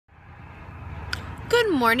Good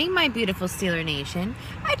morning, my beautiful Steeler Nation.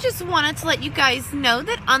 I just wanted to let you guys know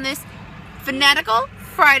that on this Fanatical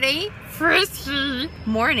Friday Frisky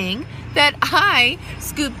morning that I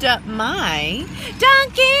scooped up my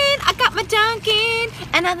Dunkin'. I got my Dunkin',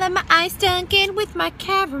 and I let my ice Dunkin' with my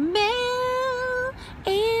caramel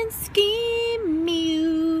and skim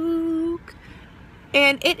milk.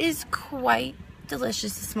 And it is quite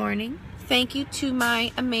delicious this morning. Thank you to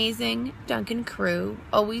my amazing Dunkin' crew,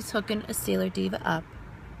 always hooking a Steeler Diva up.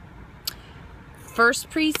 First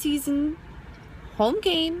preseason home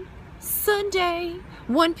game, Sunday,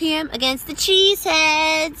 1 p.m. against the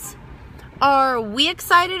Cheeseheads. Are we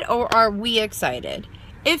excited or are we excited?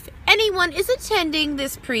 If anyone is attending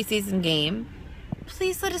this preseason game,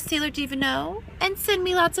 please let a Steeler Diva know and send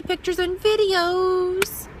me lots of pictures and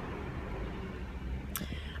videos.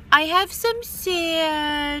 I have some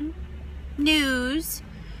sad news.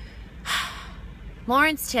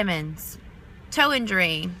 Lawrence Timmons, toe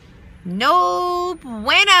injury. No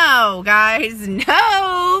bueno, guys.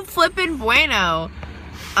 No flippin' bueno.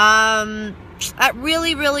 That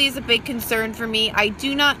really is a big concern for me. I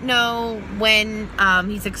do not know when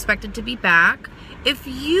he's expected to be back. If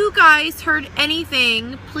you guys heard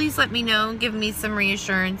anything, please let me know and give me some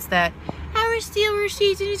reassurance that our Steelers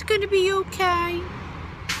season is going to be okay.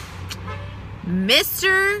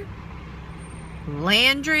 Mr.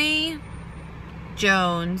 Landry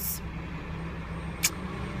Jones.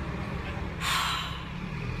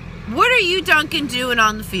 What are you, Duncan, doing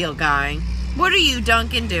on the field, guy? What are you,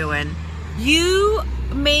 Duncan, doing? You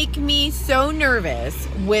make me so nervous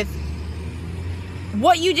with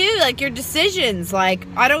what you do, like your decisions. Like,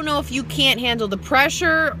 I don't know if you can't handle the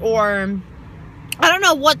pressure or I don't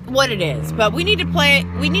know what it is, but we need to pray,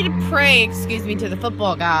 to the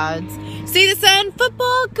football gods. See the sun,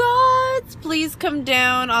 football gods, please come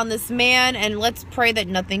down on this man and let's pray that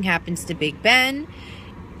nothing happens to Big Ben.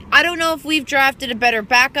 I don't know if we've drafted a better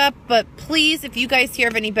backup, but please, if you guys hear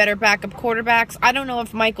of any better backup quarterbacks, I don't know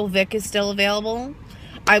if Michael Vick is still available.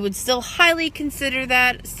 I would still highly consider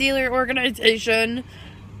that. Steeler organization,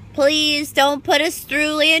 please don't put us through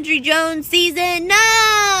Landry Jones season.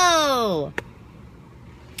 No!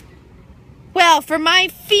 Well, for my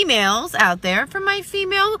females out there, for my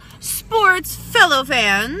female sports fellow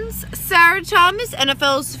fans, Sarah Thomas,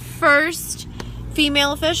 NFL's first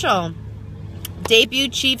female official. Debut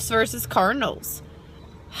Chiefs versus Cardinals.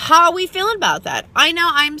 How are we feeling about that? I know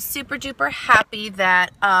I'm super duper happy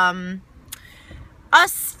that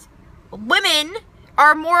us women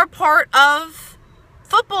are more a part of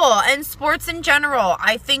football and sports in general.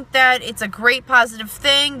 I think that it's a great positive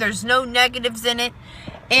thing. There's no negatives in it.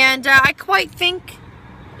 And I quite think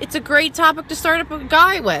it's a great topic to start up a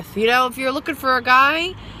guy with. You know, if you're looking for a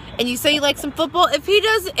guy and you say you like some football, if he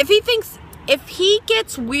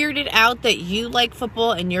gets weirded out that you like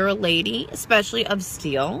football and you're a lady, especially of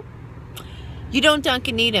steel, you don't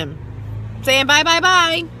Duncan need him. Saying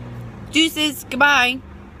bye. Deuces, goodbye.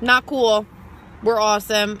 Not cool. We're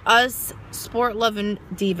awesome. Us sport-loving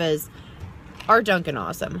divas are Duncan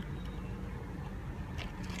awesome.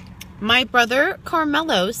 My brother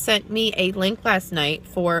Carmelo sent me a link last night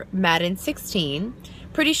for Madden 16.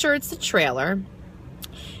 Pretty sure it's the trailer.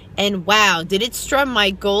 And wow, did it strum my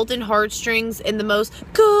golden heartstrings in the most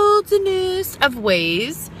goldenest of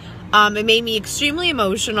ways. It made me extremely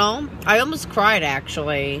emotional. I almost cried,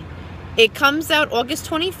 actually. It comes out August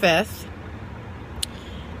 25th.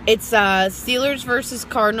 It's Steelers versus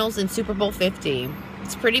Cardinals in Super Bowl 50.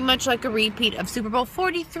 It's pretty much like a repeat of Super Bowl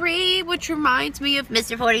 43, which reminds me of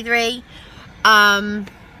Mr. 43. I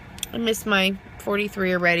missed my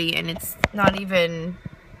 43 already, and it's not even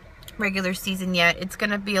regular season yet. It's going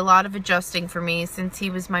to be a lot of adjusting for me since he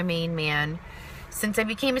was my main man since I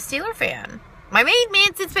became a Steeler fan. My main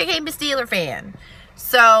man since I became a Steeler fan.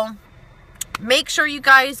 So make sure you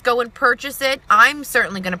guys go and purchase it. I'm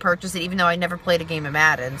certainly going to purchase it even though I never played a game of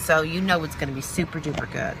Madden. So you know it's going to be super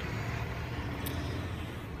duper good.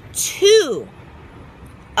 2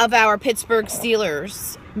 of our Pittsburgh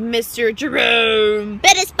Steelers, Mr. Jerome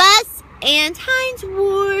Bettis Bus and Hines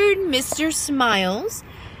Ward, Mr. Smiles,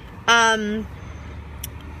 are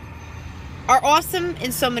awesome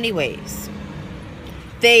in so many ways.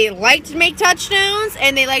 They like to make touchdowns,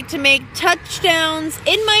 and they like to make touchdowns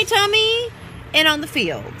in my tummy and on the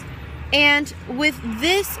field. And with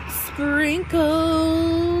this strawberry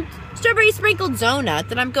sprinkled donut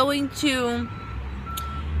that I'm going to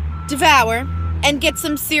devour and get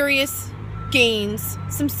some serious gains,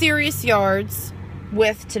 some serious yards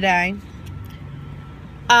with today.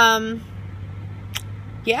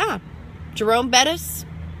 Yeah, Jerome Bettis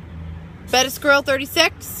Girl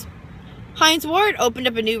 36, Hines Ward opened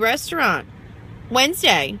up a new restaurant.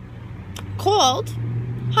 Wednesday called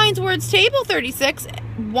Heinz Ward's Table 36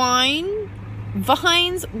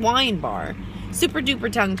 Vines Wine Bar. Super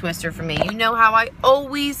duper tongue twister for me. You know how I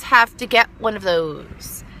always have to get one of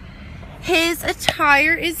those. His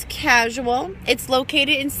attire is casual. It's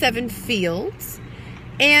located in Seven Fields.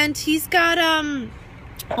 And he's got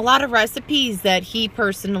a lot of recipes that he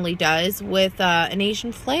personally does with an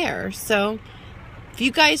Asian flair. So if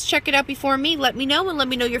you guys check it out before me, let me know, and let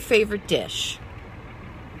me know your favorite dish.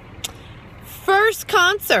 First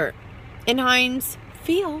concert in Heinz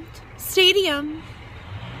Field Stadium,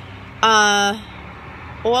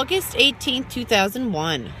 August 18th,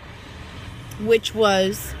 2001, which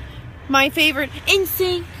was my favorite.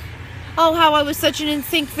 NSYNC. Oh, how I was such an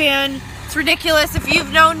NSYNC fan. It's ridiculous. If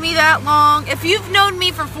you've known me that long, if you've known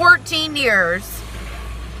me for 14 years,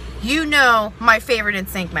 you know my favorite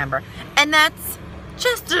NSYNC member. And that's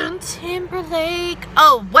Justin Timberlake.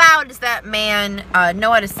 Oh, wow, does that man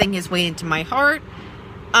know how to sing his way into my heart.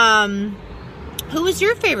 Who is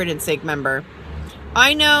your favorite NSYNC member?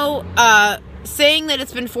 I know, saying that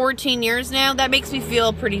it's been 14 years now, that makes me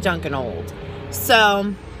feel pretty dunkin' old.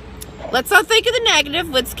 So, let's not think of the negative.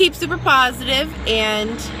 Let's keep super positive.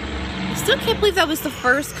 And I still can't believe that was the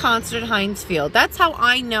first concert at Heinz Field. That's how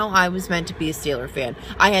I know I was meant to be a Steeler fan.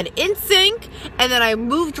 I had NSYNC, and then I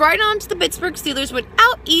moved right on to the Pittsburgh Steelers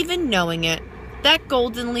without even knowing it. That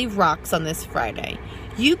Golden Leaf rocks on this Friday.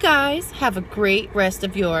 You guys have a great rest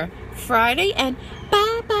of your Friday, and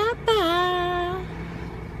bye, bye, bye.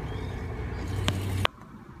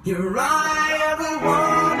 You're all I ever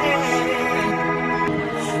wanted.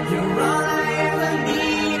 You're all I ever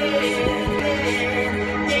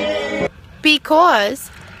needed. Yeah. Because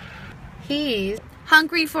he's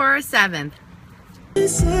hungry for a 7th.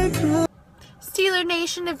 Steeler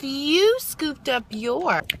Nation, if you scooped up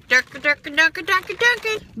your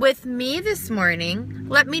with me this morning,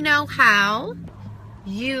 let me know how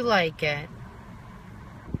you like it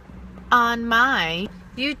on my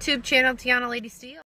YouTube channel, Tiana Lady Steele.